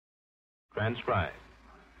transcribed.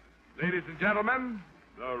 Ladies and gentlemen,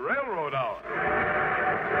 the Railroad Hour.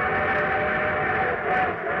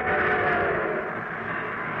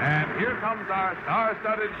 And here comes our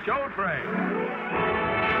star-studded show train.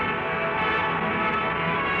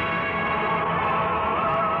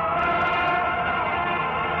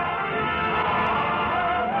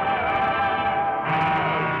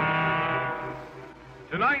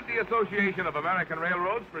 Tonight, the Association of American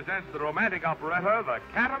Railroads presents the romantic operetta, The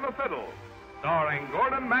Cat and the Fiddle, starring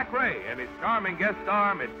Gordon MacRae and his charming guest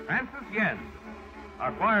star, Miss Frances Yen.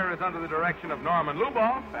 Our choir is under the direction of Norman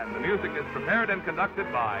Luboff, and the music is prepared and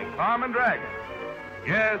conducted by Carmen Dragon.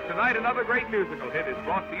 Yes, tonight another great musical hit is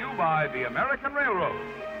brought to you by the American Railroad.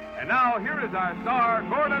 And now, here is our star,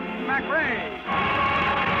 Gordon MacRae.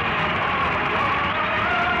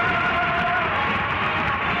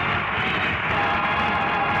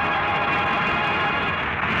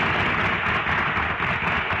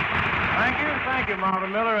 Thank you,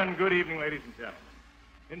 Marvin Miller, and good evening, ladies and gentlemen.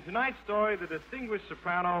 In tonight's story, the distinguished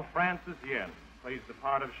soprano Frances Yen plays the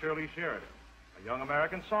part of Shirley Sheridan, a young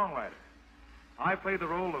American songwriter. I play the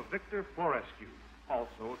role of Victor Florescu,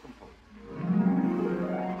 also a composer.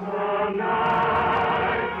 The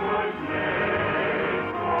night was made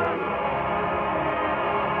for love.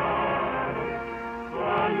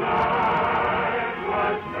 The night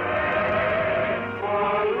was made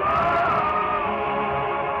for love.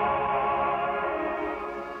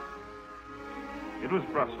 It was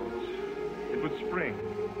Brussels. It was spring.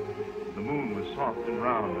 The moon was soft and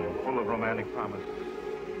round and full of romantic promises.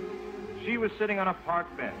 She was sitting on a park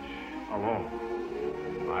bench, alone.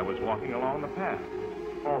 I was walking along the path,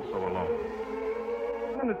 also alone.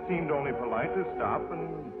 And it seemed only polite to stop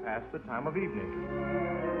and pass the time of evening.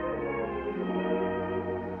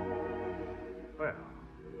 Well,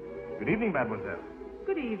 good evening, mademoiselle.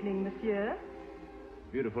 Good evening, monsieur.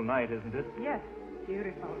 Beautiful night, isn't it? Yes,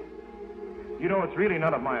 beautiful. You know, it's really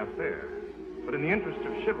none of my affair. But in the interest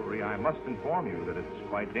of chivalry, I must inform you that it's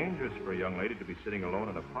quite dangerous for a young lady to be sitting alone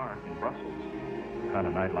in a park in Brussels on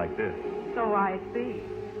a night like this. So I see.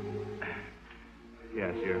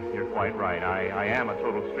 Yes, you're quite right. I am a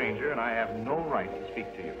total stranger, and I have no right to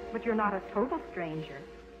speak to you. But you're not a total stranger.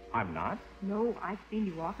 I'm not? No, I've seen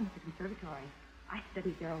you often at the conservatory. I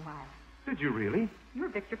studied there a while. Did you really? You're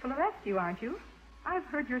Victor Florescu, aren't you? I've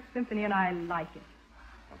heard your symphony, and I like it.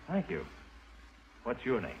 Well, thank you. What's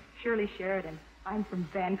your name? Shirley Sheridan. I'm from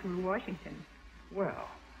Vancouver, Washington. Well,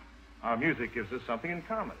 our music gives us something in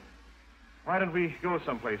common. Why don't we go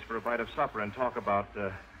someplace for a bite of supper and talk about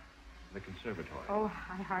the conservatory? Oh,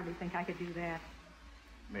 I hardly think I could do that.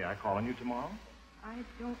 May I call on you tomorrow? I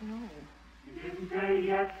don't know. She didn't say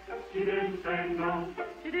yes, she didn't say no.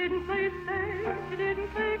 She didn't say stay, she didn't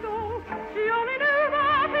say go. She only knew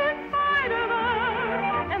that in spite of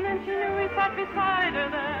her. And then she knew he sat beside her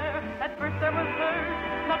there. At first there was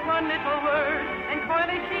hers, not one little word. And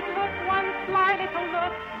coyly she took one sly little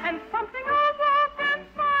look. And something awoke and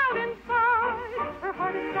smiled inside. Her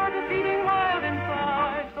heart had started beating wild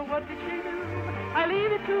inside. So what did she do? I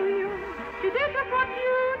leave it to you. She did just what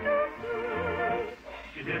you do.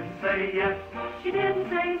 She didn't say yes, she didn't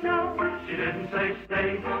say no. She didn't say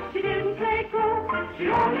stay, she didn't say go. She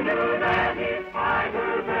only knew that he'd find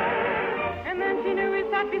her there. And then she knew he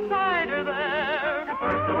sat beside her there. At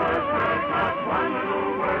first there was heard not one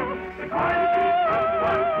little word. The coin she took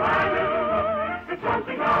one sly little look. And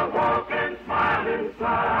something awoke and smiled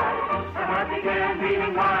inside. Her heart began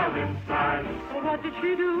beating wild inside. So what did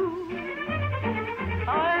she do?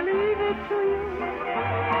 I leave it to you.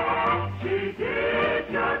 She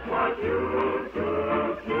did just what you do.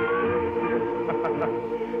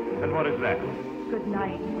 And what is that? Good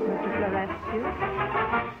night, Mr. Florescu.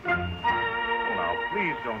 Oh, now,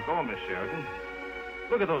 please don't go, Miss Sheridan.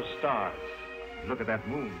 Look at those stars. Look at that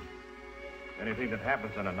moon. Anything that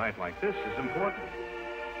happens on a night like this is important.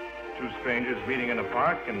 Two strangers meeting in a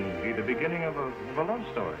park can be the beginning of a love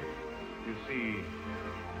story. You see,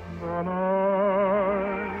 the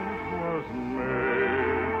night was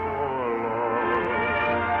made for love.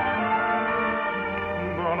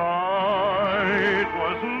 The night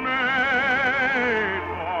was made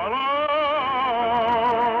for love.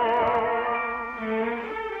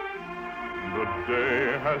 The day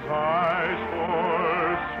has eyes for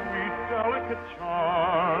sweet, delicate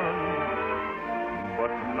charm,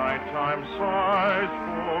 but nighttime sighs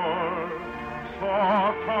for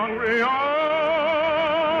soft, hungry arms.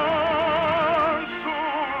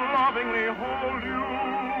 Hold you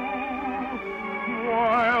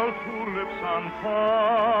while two lips on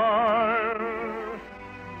fire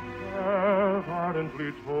have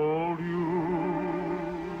ardently told you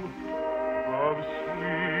of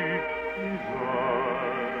sweet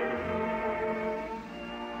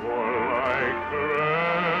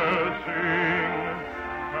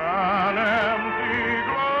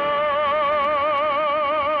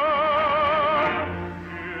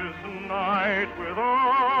night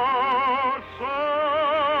without some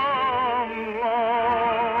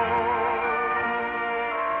love.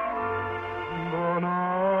 The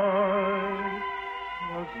night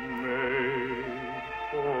was made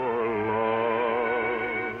for love.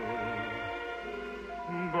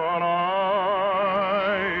 The night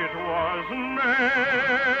was made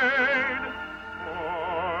for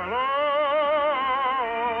love.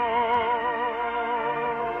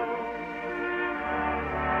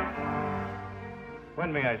 When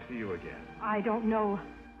may I see you again? I don't know.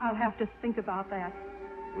 I'll have to think about that.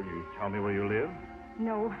 Will you tell me where you live?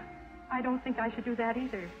 No, I don't think I should do that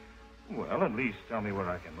either. Well, at least tell me where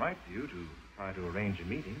I can write to you to try to arrange a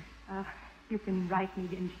meeting. You can write me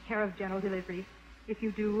in care of General Delivery. If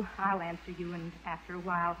you do, I'll answer you, and after a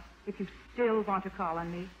while, if you still want to call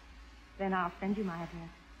on me, then I'll send you my address.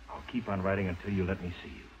 I'll keep on writing until you let me see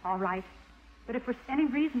you. All right. But if for any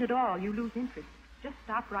reason at all you lose interest, just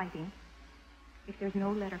stop writing. If there's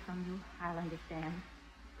no letter from you, I'll understand.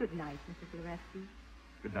 Good night, Mrs. Lorescu.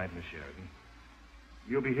 Good night, Miss Sheridan.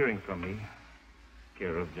 You'll be hearing from me,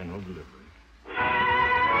 care of General Delivery.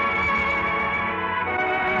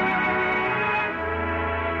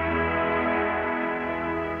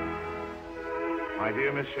 My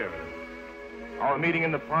dear Miss Sheridan, our meeting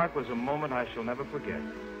in the park was a moment I shall never forget.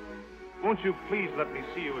 Won't you please let me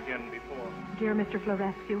see you again before? Dear Mr.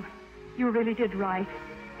 Florescu, you really did right,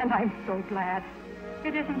 and I'm so glad.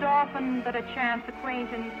 It isn't often that a chance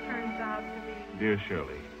acquaintance turns out to be... Dear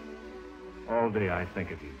Shirley, all day I think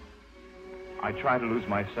of you. I try to lose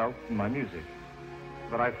myself in my music,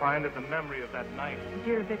 but I find that the memory of that night...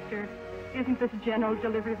 Dear Victor, isn't this General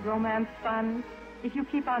Delivery romance fun? If you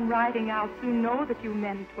keep on writing, I'll soon know that you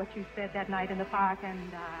meant what you said that night in the park,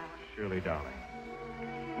 and, Shirley, darling,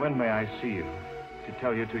 when may I see you to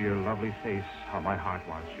tell you to your lovely face how my heart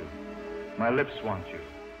wants you, my lips want you,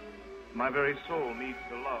 my very soul needs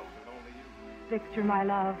the love that only you... Victor, my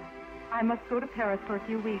love, I must go to Paris for a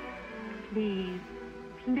few weeks. Please,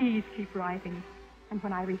 please keep writing. And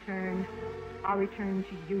when I return, I'll return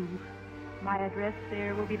to you. My address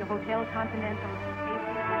there will be the Hotel Continental.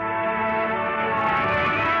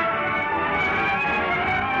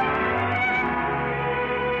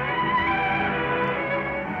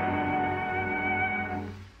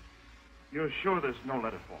 You're sure there's no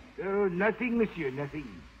letter for me? Oh, nothing, monsieur,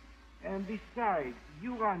 nothing. And besides,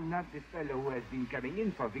 you are not the fellow who has been coming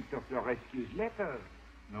in for Victor Florescu's letter.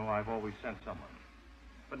 No, I've always sent someone.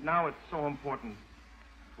 But now it's so important.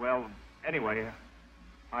 Well, anyway,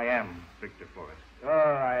 I am Victor Florescu.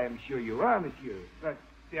 Oh, I am sure you are, monsieur. But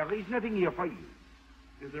there is nothing here for you.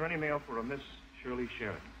 Is there any mail for a Miss Shirley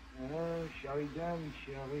Sheridan? Oh, Sheridan,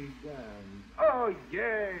 Sheridan. Oh,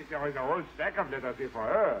 yes, there is a whole stack of letters here for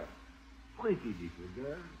her. Pretty little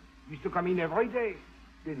girl. Used to come in every day.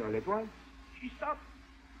 Then all at once, she stopped.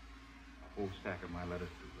 A whole stack of my letters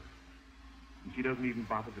to her. And she doesn't even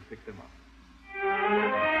bother to pick them up.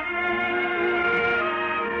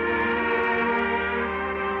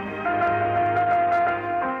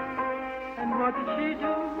 And what did she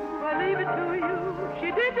do? I leave it to you.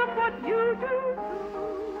 She did just what you do.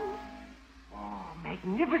 Oh,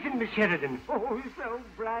 magnificent, Miss Sheridan. Oh, so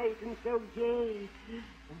bright and so gay.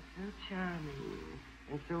 And so charming.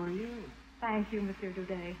 And so are you. Thank you, Monsieur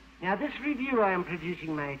Daudet. Now, this review I am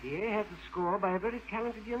producing, my dear, has a score by a very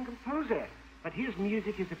talented young composer. But his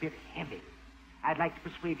music is a bit heavy. I'd like to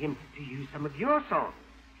persuade him to use some of your songs.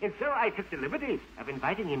 And so I took the liberty of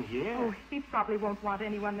inviting him here. Oh, he probably won't want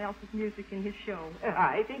anyone else's music in his show.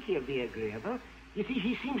 I think he'll be agreeable. You see,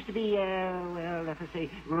 he seems to be, well, let us say,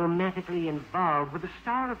 romantically involved with the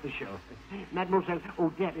star of the show. Mademoiselle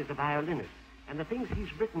Odette is a violinist, and the things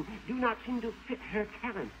he's written do not seem to fit her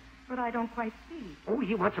talent. But I don't quite see. Oh,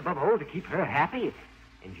 he wants above all to keep her happy,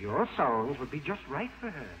 and your songs would be just right for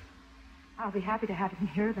her. I'll be happy to have him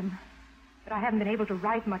hear them. But I haven't been able to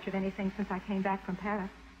write much of anything since I came back from Paris.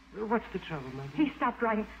 Well, what's the trouble, my dear? He stopped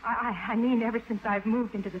writing. I mean, ever since I've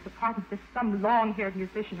moved into this apartment, there's some long-haired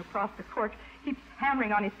musician across the court keeps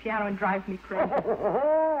hammering on his piano and drives me crazy.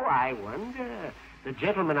 Oh, I wonder. The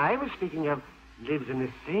gentleman I was speaking of lives in the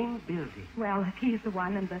same building. Well, if he's the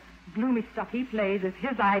one and the gloomy stuff he plays is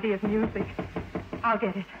his idea of music, I'll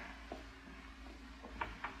get it.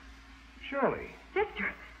 Shirley. Victor.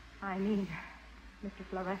 I mean, Mr.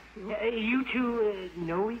 Florescu. You two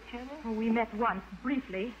know each other? Oh, we met once,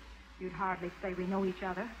 briefly. You'd hardly say we know each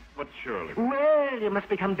other. But Shirley... Well, you must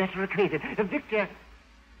become better acquainted. Victor,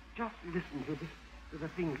 just listen to the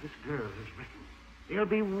things this girl has written. They'll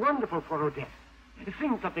be wonderful for Odette.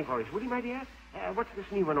 Sing something for us, will you, my dear? What's this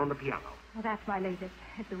new one on the piano? Well, that's my latest.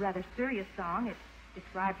 It's a rather serious song.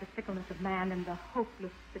 describe the fickleness of man and the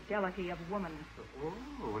hopeless fidelity of woman.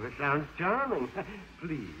 Oh, that sounds charming.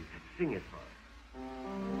 Please, sing it for us.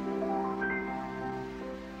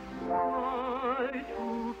 Try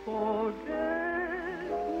to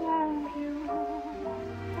forget, won't you?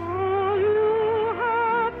 All you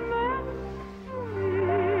have meant to me,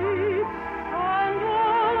 and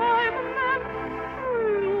all I've meant to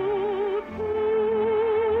you too.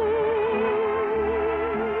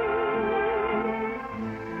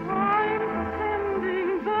 I'm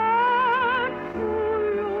sending back to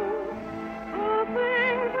you the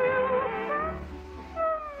things you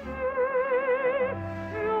sent to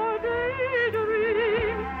me.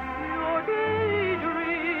 Your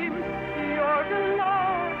daydream, your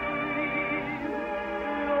love dream,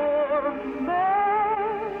 your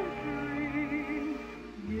mad dream.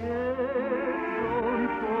 Yes,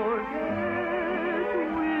 don't forget,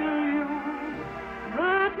 will you,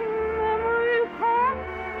 that memories haunt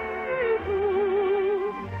me too.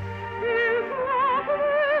 Is what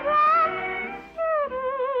we've got to do.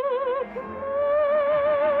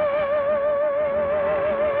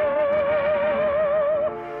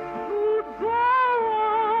 To go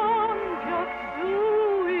on just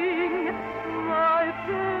doing my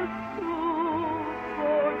best to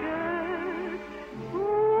forget who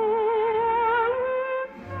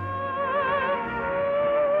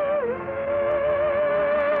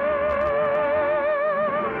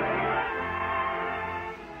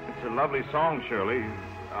It's a lovely song, Shirley.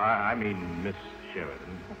 I mean, Miss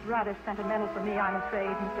Sheridan. It's rather sentimental for me, I'm afraid,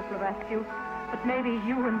 Mr. Florescu. But maybe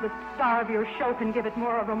you and the star of your show can give it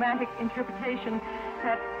more a romantic interpretation.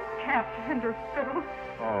 That cat and her fiddle.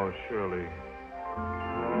 Oh, Shirley.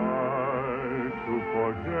 Try to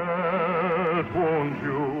forget, won't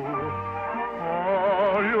you?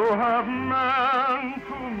 All you have meant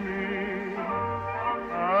to me,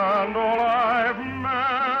 and all I've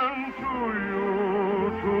meant to you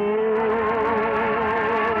too.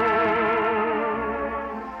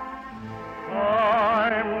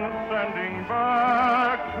 I'm sending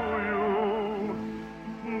back to you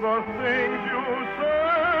the things you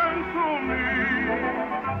sent to me.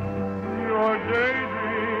 Your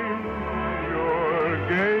daydreams, your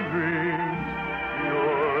gay dreams,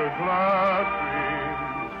 your glad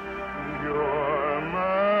dreams, your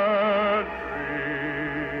mad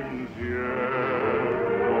dreams. Yes,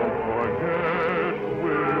 don't forget,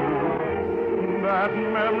 will you, that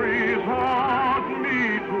memories haunt me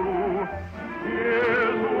too.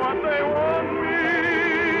 Is what they want me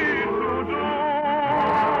to do.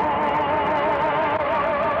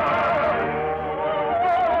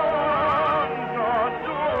 I'm just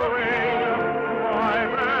doing my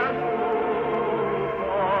best to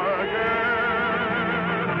forget.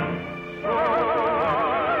 So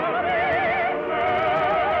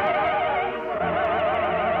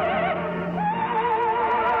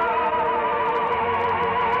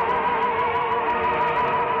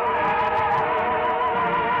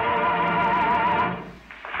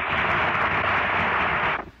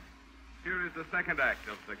Here is the second act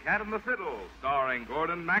of The Cat and the Fiddle, starring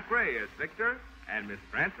Gordon MacRae as Victor and Miss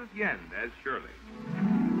Frances Yend as Shirley.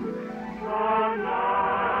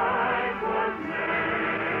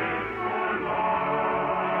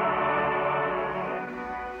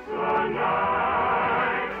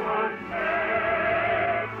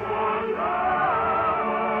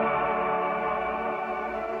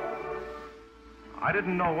 I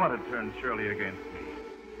didn't know what had turned Shirley against me.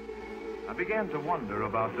 I began to wonder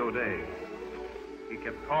about Daudet. He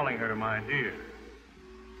kept calling her my dear.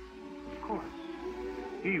 Of course,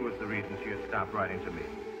 he was the reason she had stopped writing to me.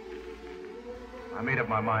 I made up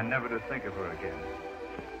my mind never to think of her again.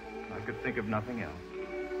 I could think of nothing else.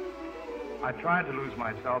 I tried to lose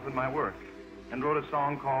myself in my work and wrote a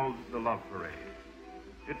song called The Love Parade.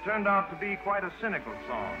 It turned out to be quite a cynical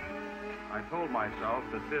song. I told myself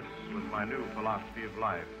that this was my new philosophy of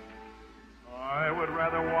life. I would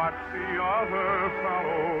rather watch the other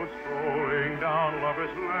fellow strolling down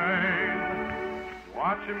Lover's Lane.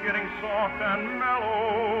 Watch him getting soft and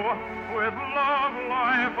mellow with love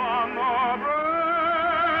life on the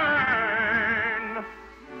brain.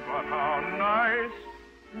 But how nice,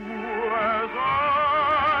 as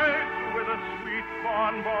ice with a sweet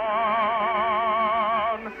bonbon,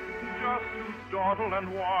 just to dawdle and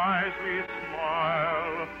wisely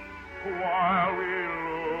smile while we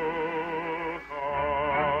look on.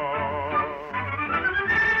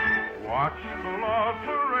 Watch the love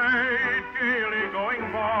parade gaily going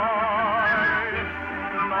by.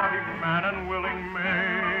 Naughty man and willing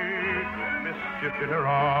maid, mischief in her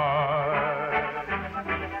eye.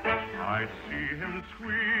 I see him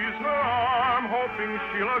squeeze her arm, hoping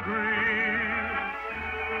she'll agree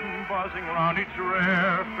buzzing round each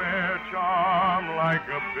rare, fair charm like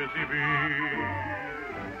a busy bee.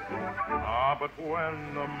 Ah, but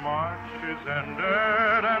when the march is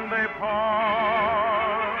ended and they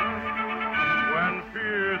part, when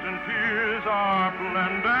fears and tears are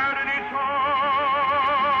blended in each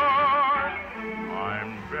heart,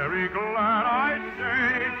 I'm very glad I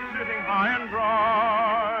stayed sitting high and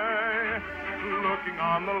dry, looking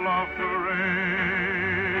on the love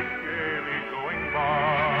parade gaily going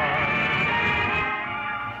by.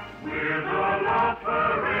 We're the love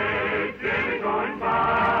parade gaily going by.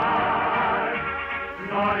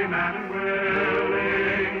 Naughty man and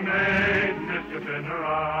willing maid, mischief in her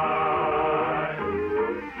eye.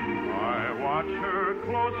 I watch her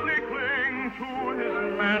closely cling to his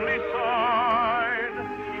manly side,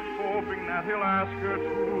 hoping that he'll ask her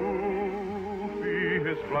to be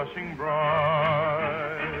his blushing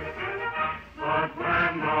bride. But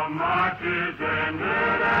when the march is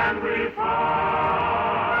ended and we part,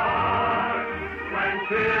 when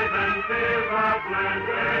tears and tears are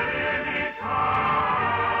blended in each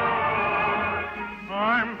heart,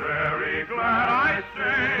 I'm very glad I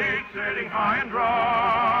stayed sitting high and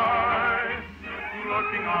dry,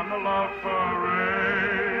 looking on the love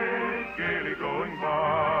parade gaily going by.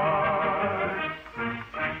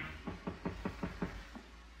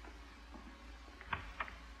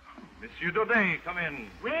 Monsieur Daudet, come in.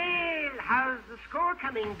 Well, how's the score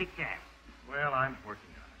coming, Victor? Well, I'm working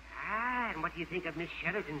on it. Ah, and what do you think of Miss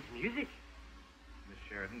Sheridan's music? Miss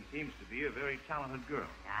Sheridan seems to be a very talented girl.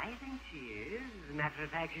 I think she is. As a matter of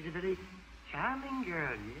fact, she's a very charming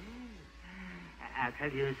girl, yes. I'll tell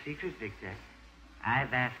you a secret, Victor.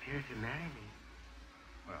 I've asked her to marry me.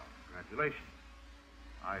 Well, congratulations.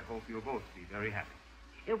 I hope you'll both be very happy.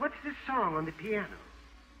 What's this song on the piano?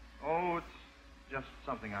 Oh, it's just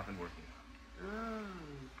something I've been working on. Oh,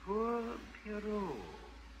 poor Pierrot.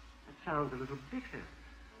 That sounds a little bitter.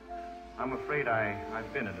 I'm afraid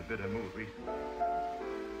I've been in a bitter mood recently.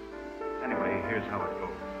 Anyway, here's how it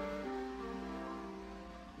goes.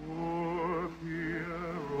 Poor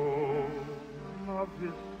Pierrot loved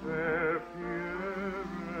his fair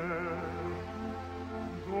Pierrette,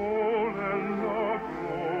 golden the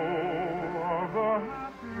glow of the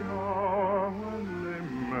happy hour when they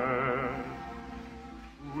met.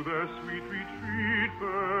 To their sweet retreat,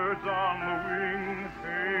 birds on the wing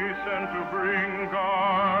hasten to bring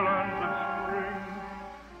garlands of spring.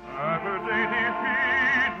 At her dainty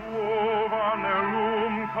feet wove on their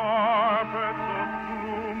loom carpets of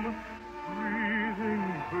bloom, breathing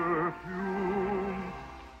perfume.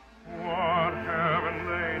 What heaven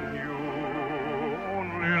they knew,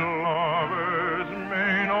 only lovers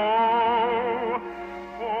may know.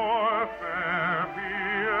 For fair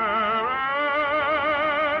Pierrette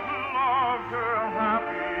loved her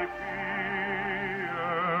happy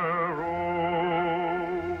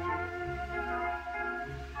Pierrot.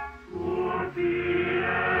 poor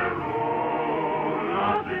Pierrot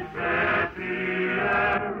loved his fair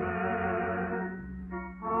Pierrette.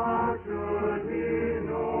 How should he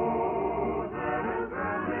know that his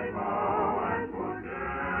family vow and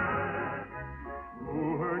forget? To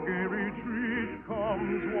her gay retreat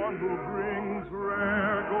comes one who brings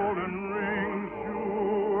rare golden rings,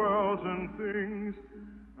 jewels and things.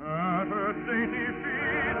 At her dainty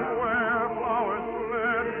feet where flowers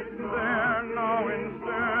fled, there now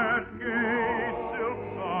instead gay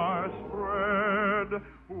silks are spread.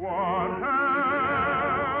 What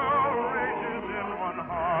hell rages in one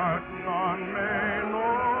heart none may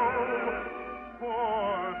know.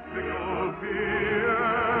 Poor fickle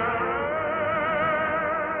Pierre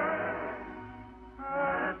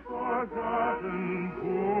has forgotten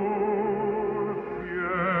poor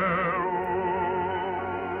Pierrot.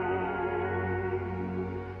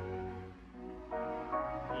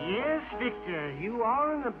 Yes, Victor, you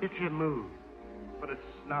are in a bitter mood. But it's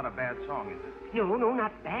not a bad song, is it? No,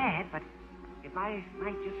 not bad, but if I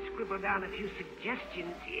might just scribble down a few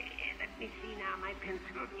suggestions here. Let me see now, my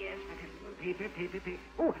pencil. Yes, paper.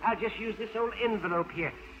 Oh, I'll just use this old envelope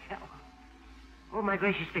here. Oh, my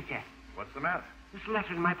gracious, Victor. What's the matter? This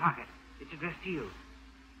letter in my pocket. It's addressed to you.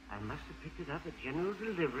 I must have picked it up at general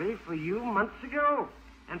delivery for you months ago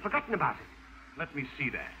and forgotten about it. Let me see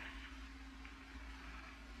that.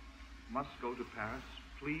 Must go to Paris.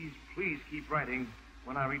 Please keep writing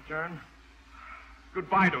when I return.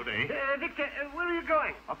 Goodbye, Daudet. Victor, where are you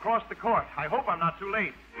going? Across the court. I hope I'm not too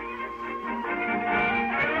late.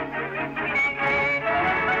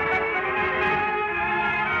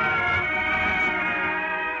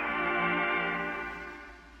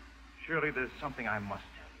 Surely there's something I must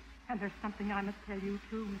tell you. And there's something I must tell you,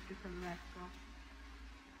 too, Mr. Filarasco.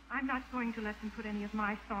 I'm not going to let them put any of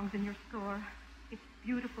my songs in your score. It's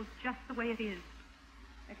beautiful just the way it is.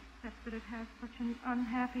 Except that it has such an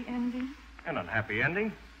unhappy ending. An unhappy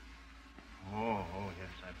ending? Oh,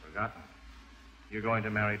 yes, I'd forgotten. You're going to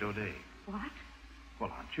marry Daudet. What?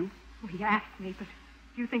 Well, aren't you? Well, he asked me, but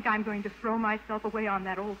do you think I'm going to throw myself away on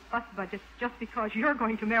that old fuss budget just because you're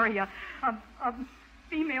going to marry a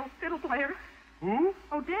female fiddle player? Who?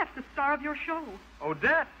 Odette, the star of your show.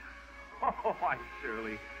 Odette? Oh, why,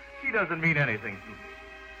 Shirley. She doesn't mean anything to me.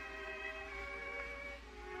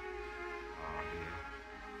 Oh, dear.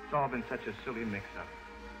 It's all been such a silly mix-up.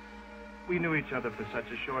 We knew each other for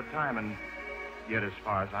such a short time, and yet, as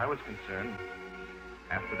far as I was concerned,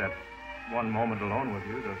 after that one moment alone with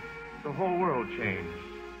you, the whole world changed.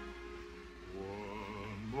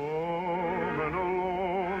 One moment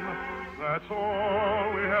alone, that's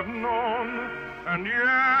all we have known, and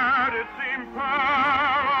yet it seemed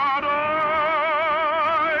paradise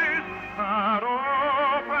had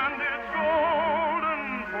opened its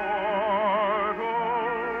golden portal.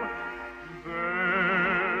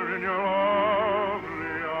 There in your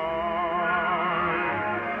lovely eyes,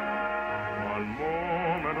 one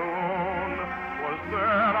moment alone was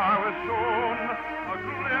there I was shown a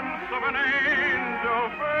glimpse of an angel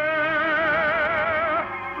fair,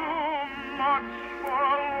 too much for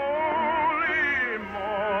a lowly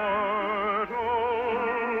mortal.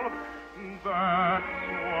 That's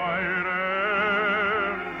why it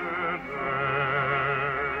ended there.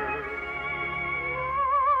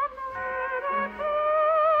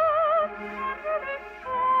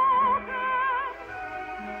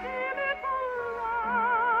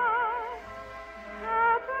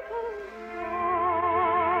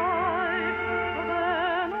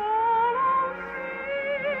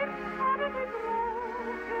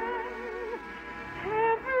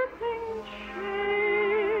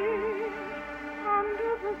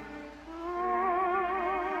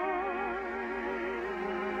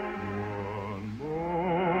 One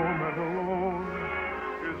moment alone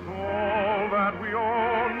is all that we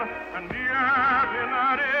own, and yet in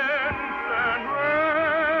that instant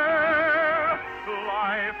rare,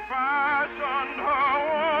 life fashioned her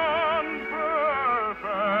one perfection.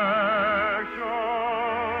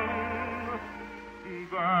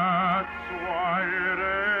 That's why it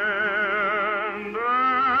ended there.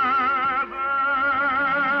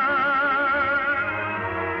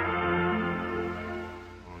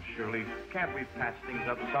 Oh, Shirley, can't we patch things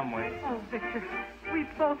up some way? Oh, Victor,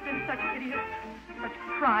 we've both been such idiots. Such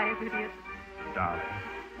cry of idiots. Darling,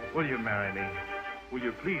 will you marry me? Will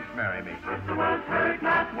you please marry me? First there was heard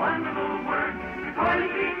not one little word. Before the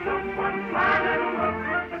king took one sly little look,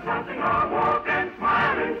 but something all walk and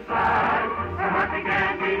smile inside. Her heart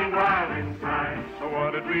began beating wild inside. So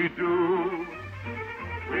what did we do?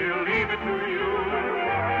 We'll leave it to you.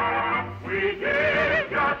 We did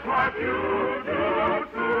just what you do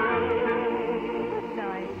too. Good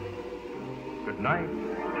night. Good night.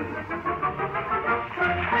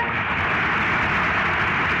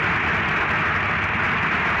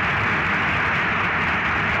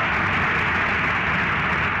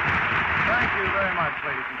 Thank you very much,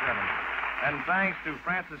 ladies and gentlemen. And thanks to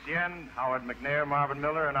Francis Yen, Howard McNair, Marvin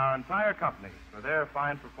Miller, and our entire company for their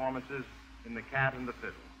fine performances in The Cat and the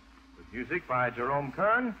Fiddle, with music by Jerome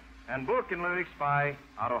Kern and book and lyrics by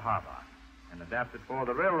Otto Harbach, and adapted for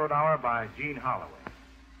the Railroad Hour by Gene Holloway.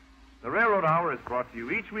 The Railroad Hour is brought to you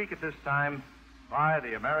each week at this time by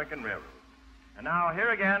the American Railroad. And now, here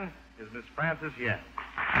again is Miss Francis Yen.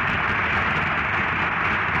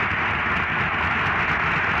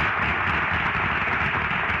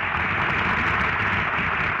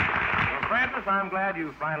 Well, Francis, I'm glad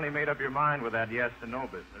you finally made up your mind with that yes and no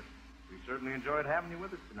business. We certainly enjoyed having you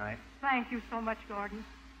with us tonight. Thank you so much, Gordon.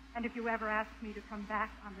 And if you ever ask me to come back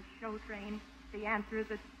on the show train, the answer is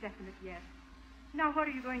a definite yes. Now, what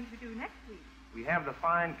are you going to do next week? We have the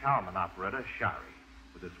fine Carmen operetta, Shari,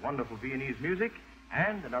 with its wonderful Viennese music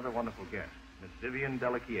and another wonderful guest, Miss Vivian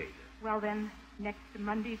Della Chiesa. Well, then, next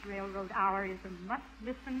Monday's Railroad Hour is a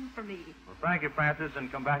must-listen for me. Well, thank you, Francis,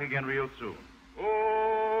 and come back again real soon.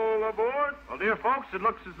 All aboard. Well, dear folks, it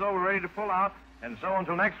looks as though we're ready to pull out. And so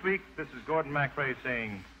until next week, this is Gordon MacRae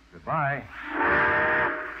saying goodbye.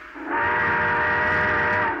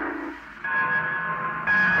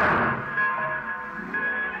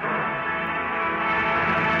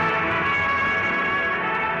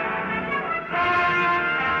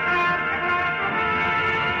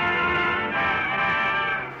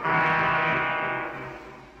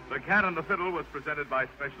 The Cat and the Fiddle was presented by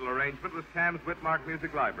special arrangement with Cam's Whitmark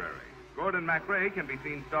Music Library. Gordon MacRae can be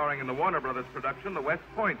seen starring in the Warner Brothers production, The West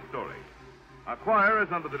Point Story. Our choir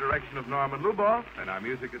is under the direction of Norman Luboff, and our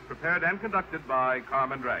music is prepared and conducted by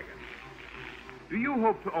Carmen Dragon. Do you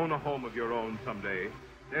hope to own a home of your own someday?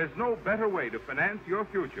 There's no better way to finance your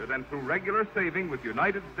future than through regular saving with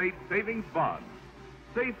United States Savings Bonds.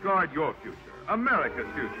 Safeguard your future, America's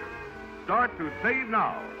future. Start to save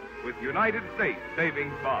now with United States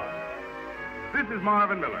Savings Bonds. This is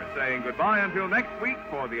Marvin Miller saying goodbye until next week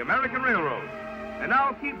for the American Railroad. And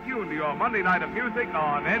now keep tuned to your Monday night of music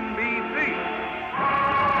on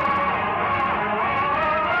NBC.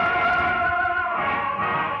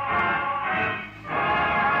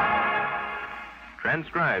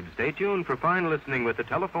 Transcribed. Stay tuned for fine listening with the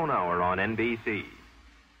telephone hour on NBC.